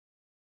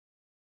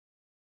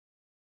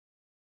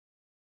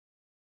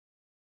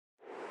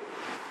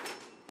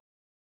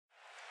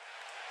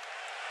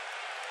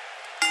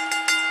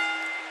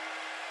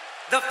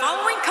The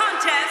following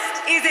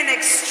contest is an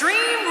Extreme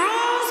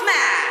Rules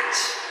match,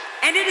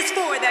 and it is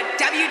for the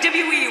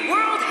WWE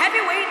World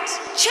Heavyweight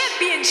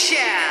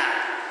Championship.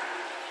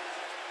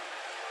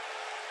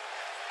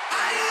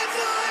 I have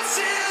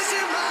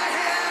voices in my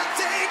head,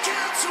 they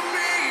count to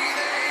me,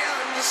 they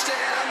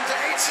understand,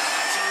 they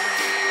talk to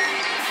me.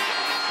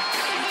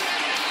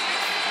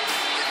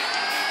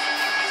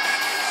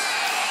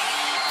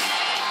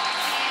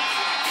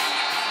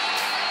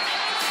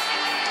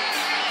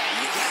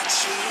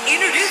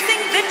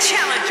 Introducing the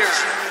challenger,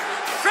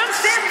 from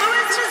St.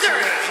 Louis,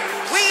 Missouri,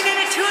 weighing in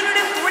at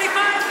 245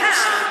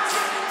 pounds,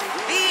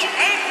 the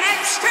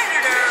Apex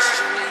Predator,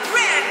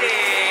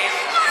 Randy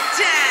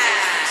Orton.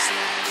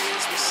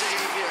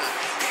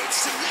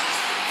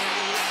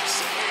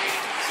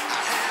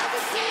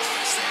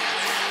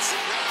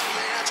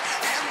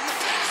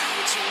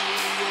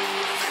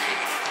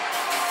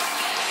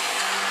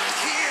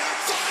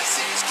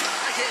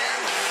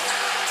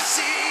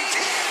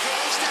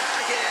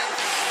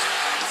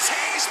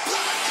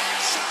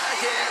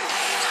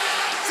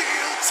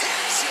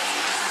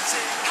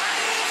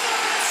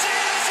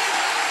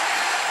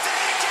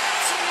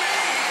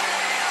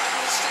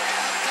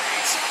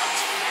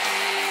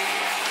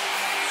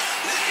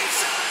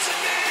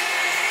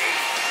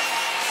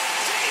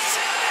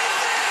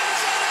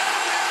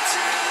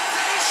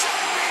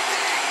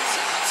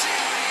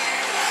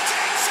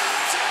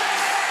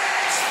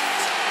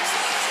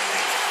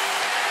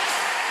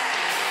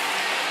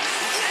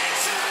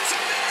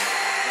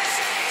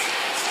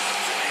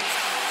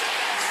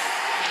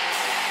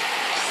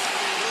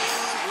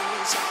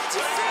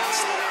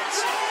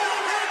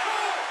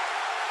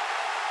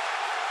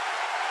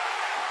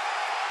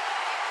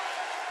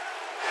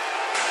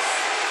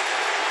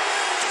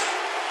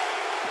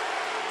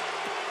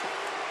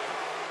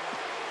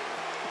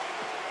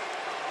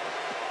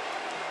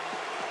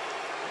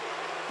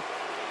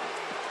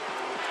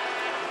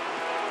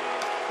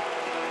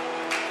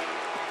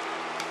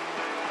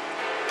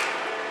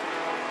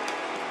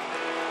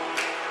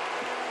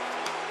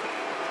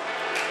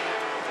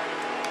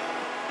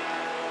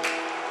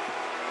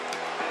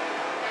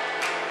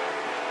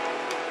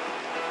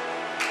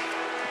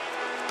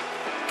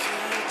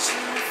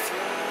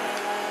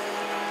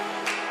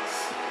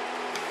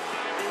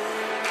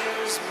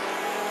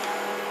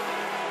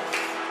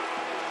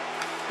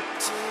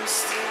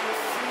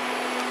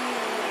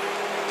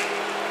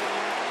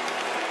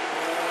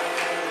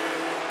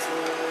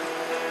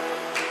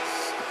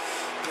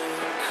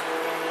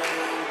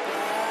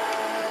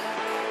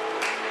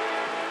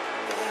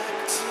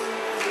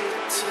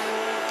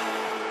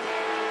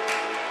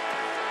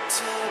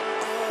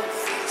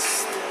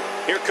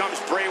 Here comes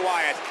Bray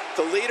Wyatt,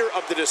 the leader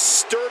of the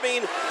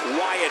disturbing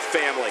Wyatt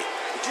family.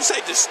 Did you say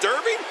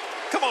disturbing?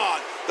 Come on,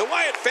 the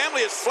Wyatt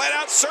family is flat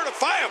out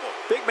certifiable.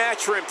 Big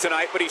match for him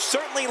tonight, but he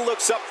certainly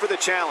looks up for the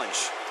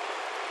challenge.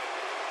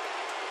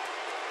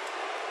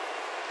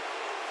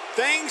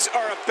 Things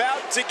are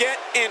about to get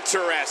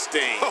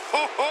interesting.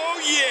 Oh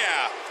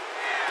yeah.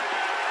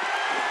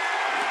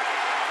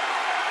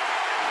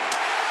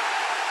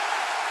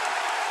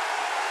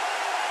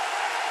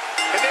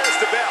 And there's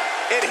the bell.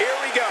 And here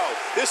we go.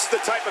 This is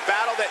the type of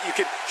battle that you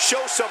can show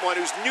someone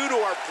who's new to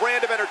our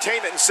brand of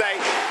entertainment and say,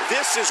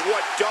 this is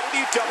what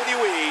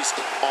WWE's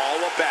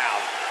all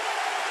about.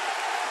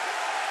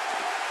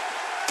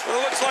 Well,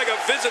 it looks like a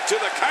visit to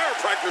the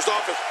chiropractor's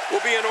office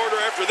will be in order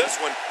after this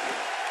one.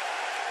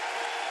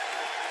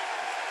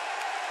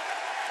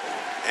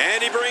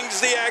 And he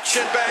brings the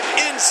action back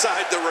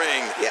inside the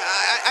ring. Yeah,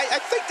 I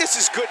think this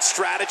is good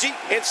strategy.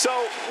 And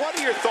so, what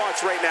are your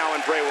thoughts right now on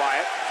Bray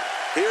Wyatt?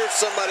 Here's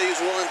somebody who's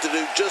willing to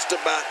do just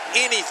about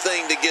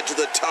anything to get to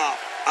the top.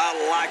 I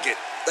like it.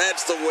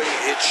 That's the way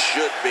it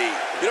should be.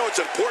 You know, it's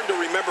important to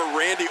remember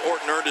Randy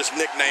Orton earned his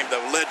nickname,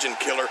 the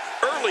Legend Killer,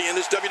 early in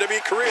his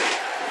WWE career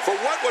for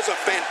what was a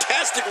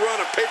fantastic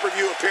run of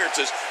pay-per-view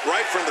appearances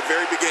right from the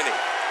very beginning.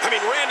 I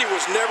mean, Randy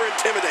was never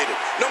intimidated,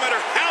 no matter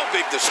how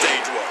big the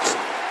stage was.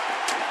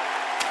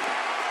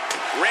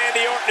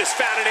 Randy Orton has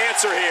found an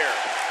answer here.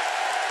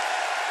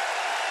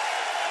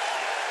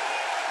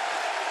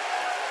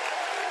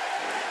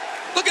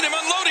 Look at him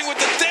unloading with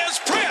the Dez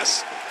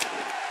press.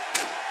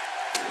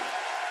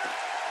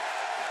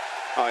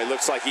 Oh, he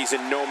looks like he's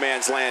in no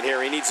man's land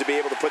here. He needs to be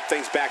able to put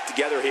things back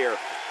together here.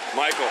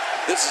 Michael,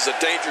 this is a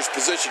dangerous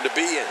position to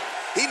be in.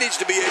 He needs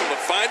to be able to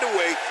find a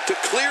way to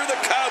clear the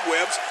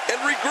cobwebs and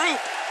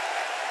regroup.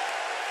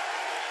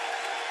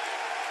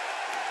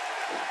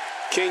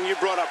 King, you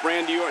brought up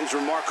Randy Orton's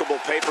remarkable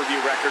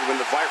pay-per-view record when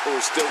the Viper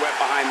was still wet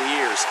behind the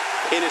ears.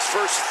 In his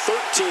first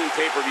 13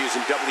 pay-per-views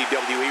in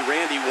WWE,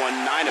 Randy won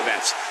 9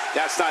 events.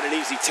 That's not an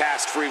easy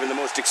task for even the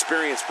most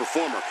experienced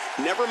performer.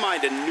 Never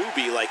mind a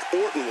newbie like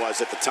Orton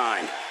was at the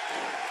time.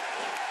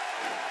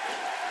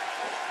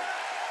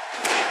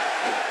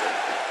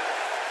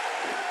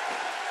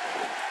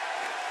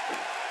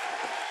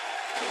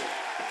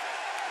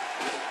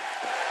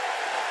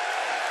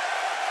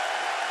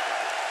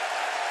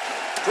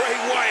 Bray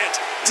Wyatt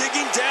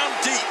digging down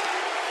deep.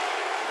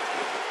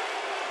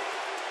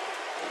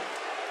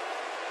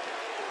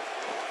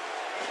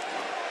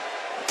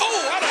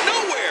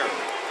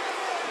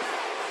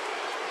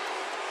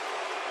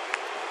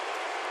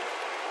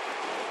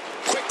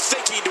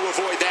 need to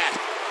avoid that.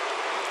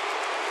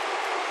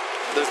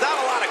 There's not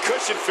a lot of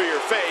cushion for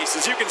your face.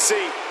 As you can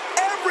see,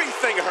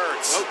 everything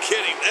hurts. No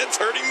kidding, that's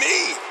hurting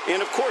me.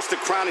 And of course,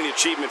 the crowning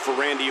achievement for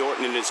Randy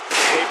Orton in his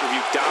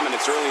pay-per-view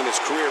dominance early in his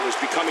career was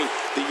becoming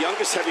the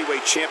youngest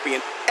heavyweight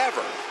champion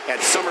ever at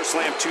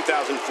SummerSlam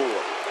 2004.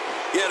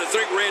 Yeah, to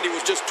think Randy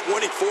was just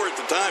 24 at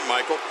the time,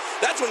 Michael.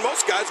 That's when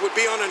most guys would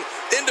be on an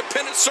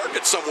independent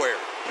circuit somewhere.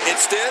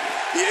 Instead,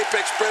 the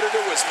Apex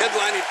Predator was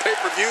headlining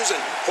pay-per-views and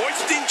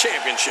hoisting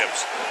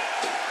championships.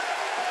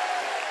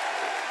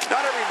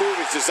 Not every move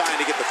is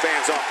designed to get the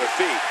fans off their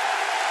feet.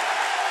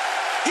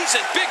 He's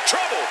in big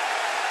trouble.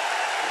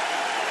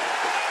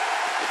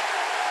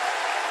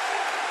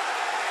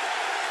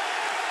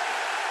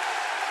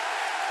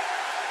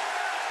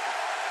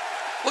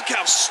 Look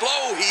how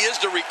slow he is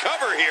to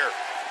recover here.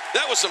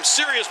 That was some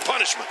serious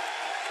punishment.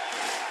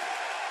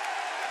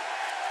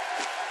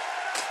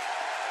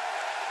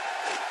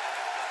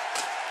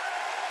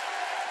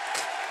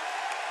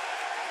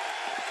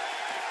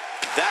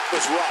 That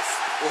was rough.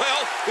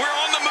 Well, we're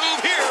on the move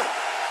here.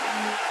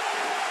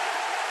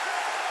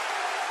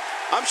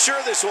 I'm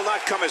sure this will not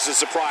come as a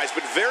surprise,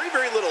 but very,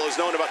 very little is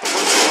known about the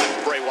personal life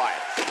of Bray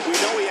Wyatt. We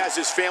know he has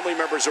his family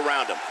members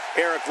around him,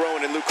 Eric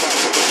Rowan and Luke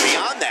Harper. But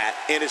beyond that,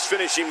 in his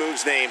finishing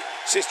moves named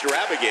Sister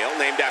Abigail,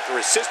 named after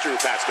his sister who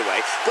passed away,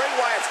 Bray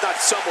Wyatt's not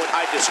someone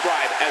I'd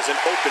describe as an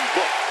open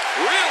book.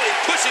 Really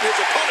pushing his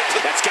opponent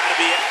to... That's got to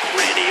be it.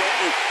 Randy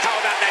Orton, how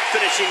about that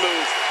finishing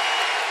move?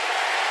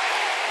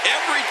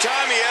 Every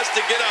time he has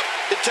to get up,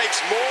 it takes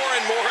more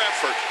and more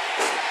effort.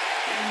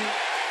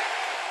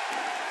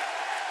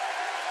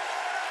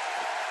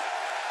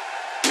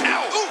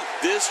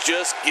 This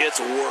just gets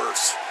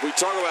worse. We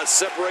talk about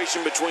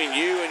separation between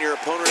you and your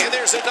opponent. And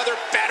there's another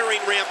battering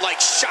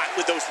ram-like shot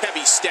with those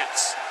heavy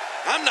steps.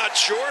 I'm not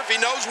sure if he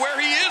knows where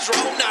he is.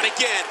 Oh, not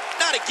again.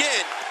 Not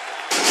again.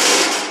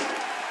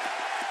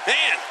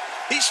 Man,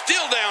 he's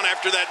still down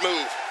after that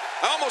move.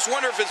 I almost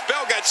wonder if his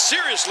bell got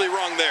seriously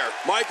wrong there.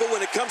 Michael,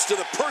 when it comes to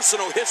the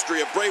personal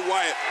history of Bray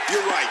Wyatt,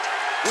 you're right.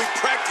 We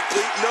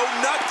practically know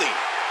nothing.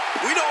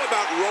 We know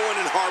about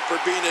Rowan and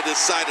Harper being at his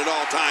side at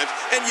all times.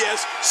 And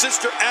yes,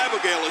 Sister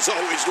Abigail is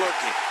always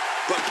lurking.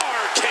 But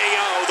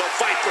RKO, the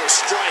Viper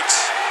strikes.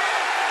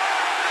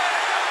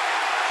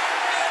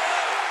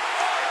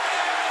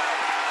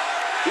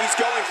 He's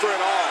going for it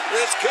all.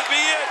 This could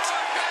be it.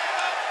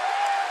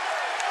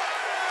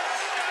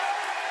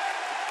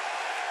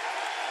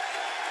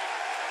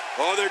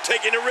 Oh, they're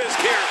taking a risk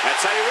here.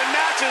 That's how you win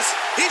matches.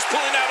 He's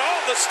pulling out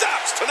all the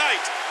stops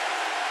tonight.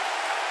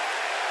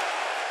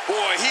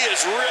 Boy, he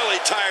is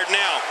really tired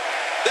now.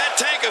 That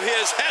tank of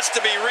his has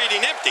to be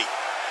reading empty.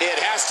 It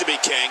has to be,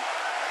 King.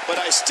 But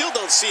I still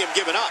don't see him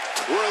giving up.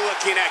 We're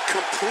looking at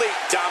complete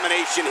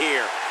domination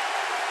here.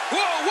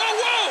 Whoa, whoa,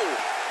 whoa!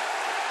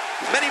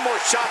 Many more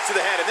shots to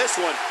the head, and this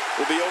one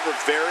will be over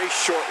very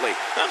shortly.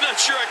 I'm not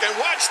sure I can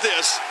watch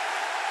this.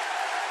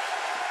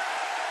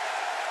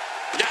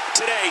 Not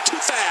today,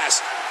 too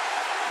fast.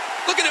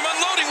 Look at him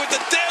unloading with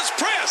the Dez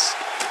press.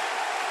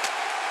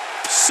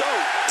 So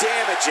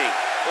damaging.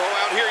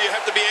 Oh, out here you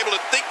have to be able to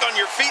think on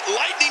your feet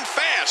lightning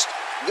fast.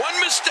 One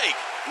mistake,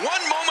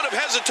 one moment of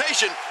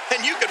hesitation,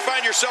 and you could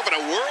find yourself in a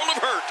world of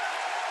hurt.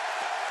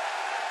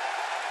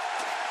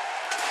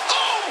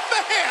 Oh,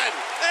 man!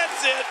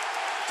 That's it.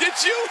 Did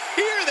you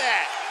hear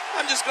that?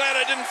 I'm just glad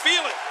I didn't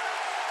feel it.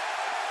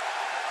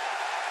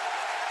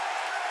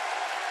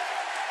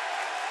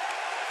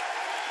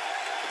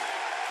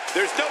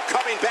 There's no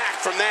coming back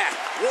from that.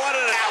 What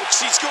an ouch.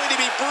 He's going to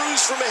be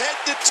bruised from head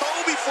to toe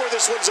before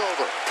this one's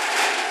over.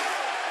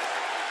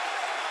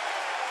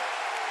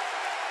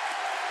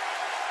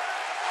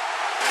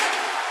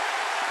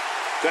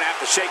 Going to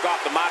have to shake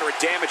off the moderate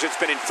damage that's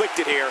been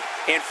inflicted here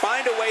and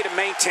find a way to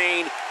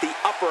maintain the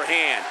upper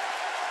hand.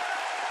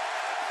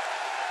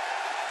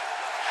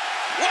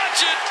 Watch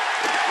it!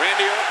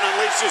 Randy Orton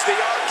unleashes the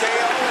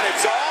RKO, and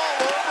it's all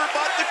over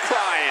but the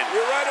crying.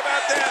 You're right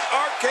about that.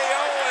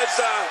 RKO has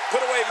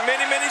put away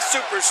many, many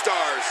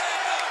superstars.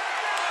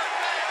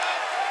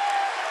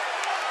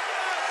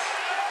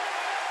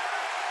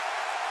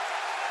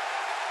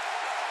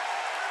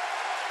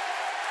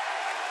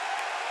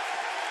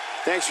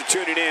 Thanks for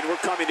tuning in. We're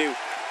coming to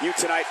you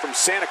tonight from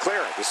Santa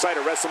Clara, the site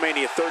of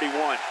WrestleMania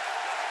 31.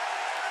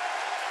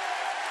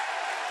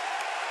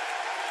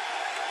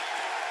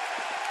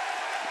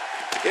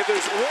 If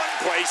there's one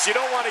place you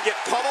don't want to get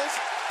pummeled,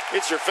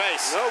 it's your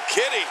face. No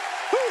kidding.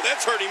 Whew,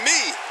 that's hurting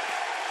me.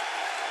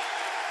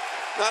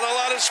 Not a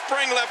lot of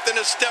spring left in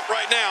his step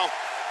right now.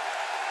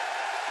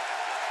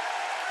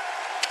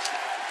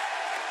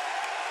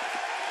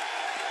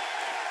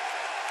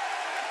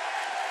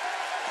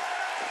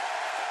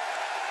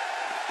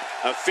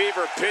 A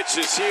fever pitch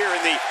is here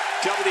in the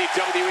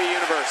WWE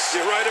Universe.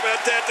 You're right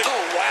about that.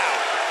 Oh, wow.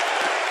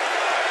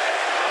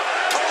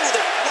 Oh,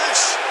 the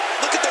flesh.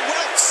 Look at the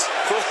welts.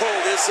 Oh,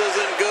 this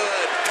isn't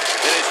good.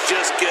 And it's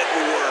just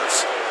getting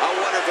worse. I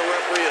wonder if the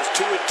referee is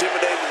too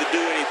intimidated to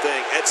do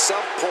anything. At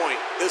some point,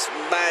 this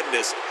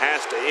madness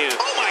has to end.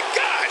 Oh, my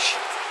gosh.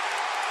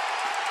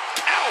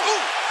 Ow.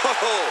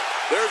 Oh,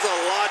 there's a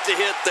lot to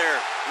hit there.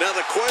 Now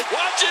the question.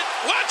 Watch it!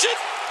 Watch it!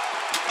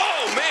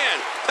 Oh, man,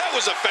 that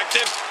was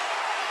effective.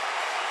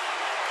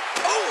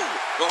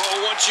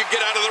 Oh, once you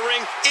get out of the ring,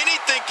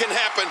 anything can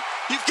happen.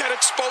 You've got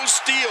exposed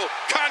steel,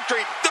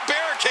 concrete, the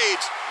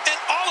barricades, and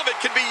all of it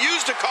can be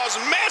used to cause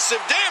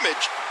massive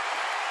damage.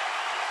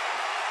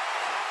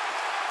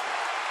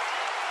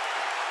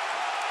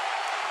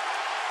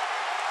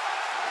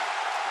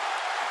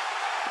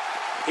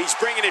 He's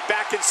bringing it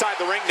back inside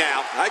the ring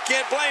now. I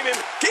can't blame him.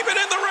 Keep it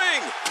in the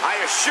ring. I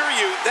assure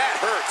you, that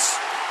hurts.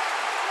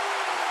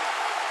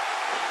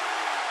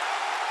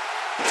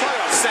 Talk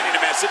about sending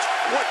a message.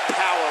 What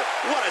power,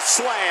 what a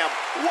slam,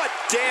 what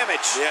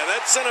damage. Yeah,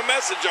 that sent a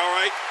message, all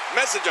right.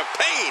 Message of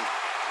pain.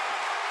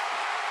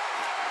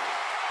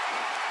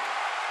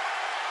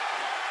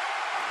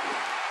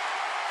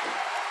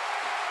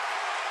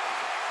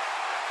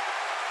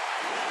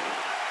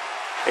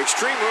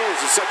 Extreme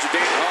Rules is such a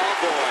danger. Oh,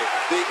 boy.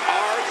 The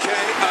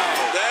RKO.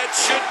 That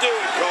should do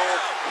it, Cole.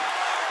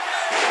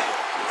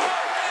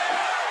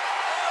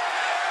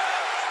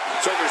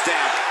 Shoulders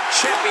down.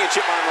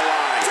 Championship on the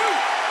line.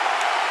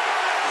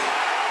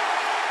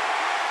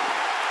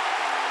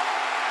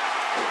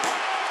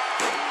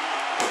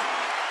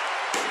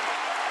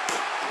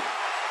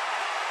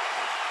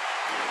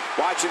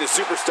 Watching the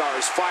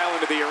superstars file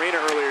into the arena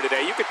earlier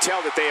today, you could tell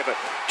that they have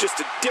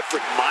just a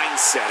different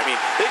mindset. I mean,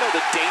 they know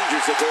the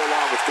dangers that go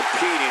along with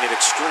competing in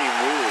Extreme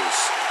Rules.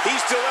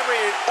 He's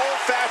delivering an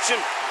old-fashioned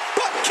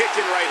butt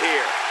kicking right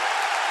here.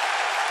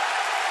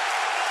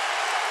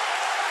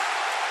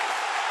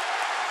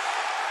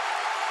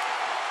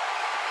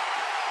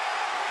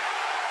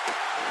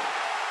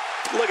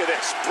 Look at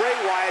this. Bray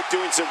Wyatt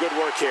doing some good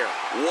work here.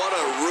 What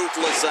a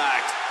ruthless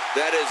act.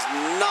 That is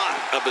not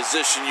a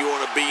position you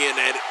want to be in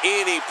at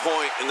any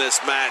point in this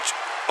match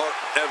or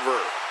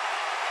ever.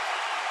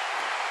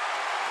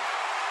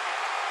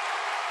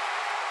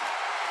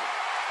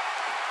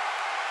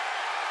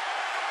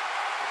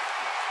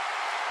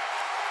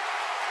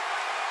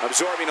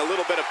 Absorbing a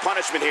little bit of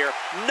punishment here.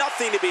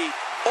 Nothing to be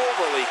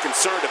overly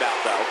concerned about,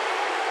 though.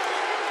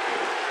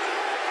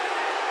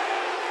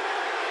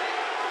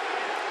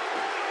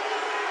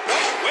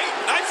 Oh, wait,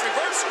 nice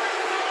reversal.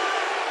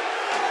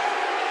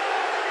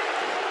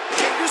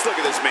 Just look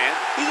at this man.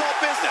 He's all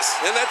business.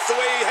 And that's the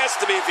way he has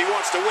to be if he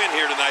wants to win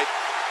here tonight.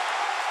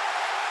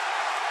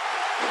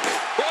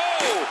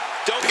 Whoa!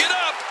 Don't get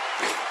up!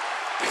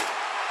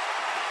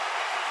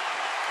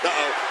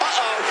 Uh-oh.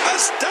 Uh-oh.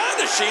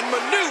 Astonishing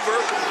maneuver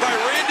by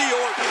Randy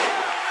Orton.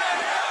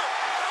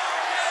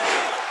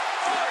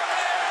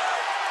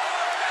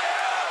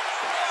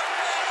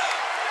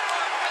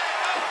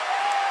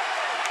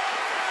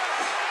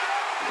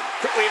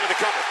 Quickly into the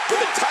cover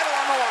with the title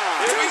on the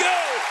line. Here we go.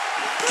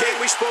 King,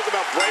 we spoke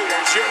about Bray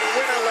Wyatt. Your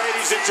winner,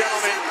 ladies and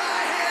gentlemen.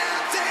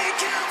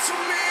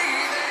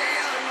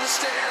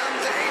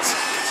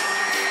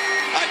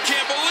 I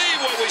can't believe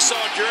what we saw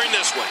during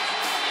this one.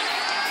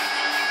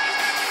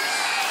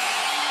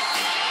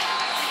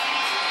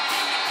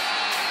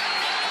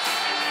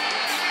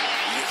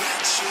 You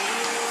got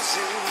tools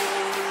in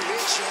your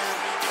religion,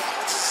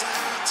 all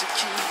designed to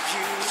keep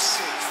you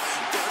safe.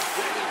 But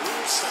when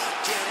rules start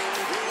getting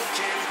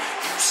broken,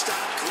 you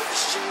start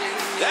questioning.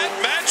 That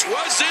match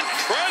was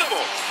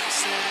incredible.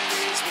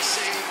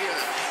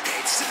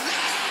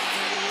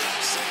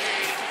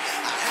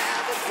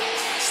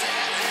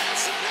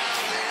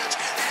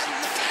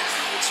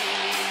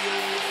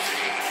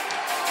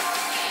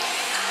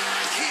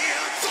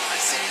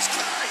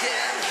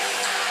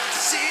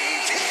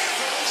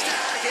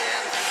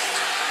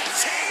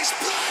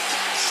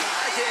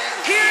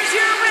 Here's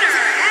your winner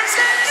and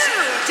the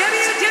new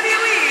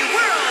WWE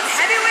World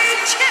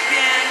Heavyweight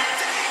Champion,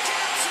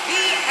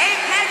 the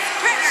Apex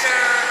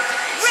Predator,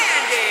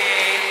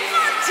 Randy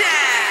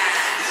Orton.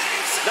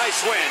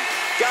 Nice win.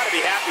 Got to be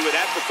happy with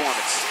that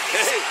performance.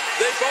 Hey,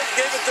 they both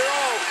gave it their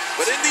all,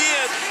 but in the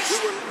end, we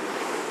were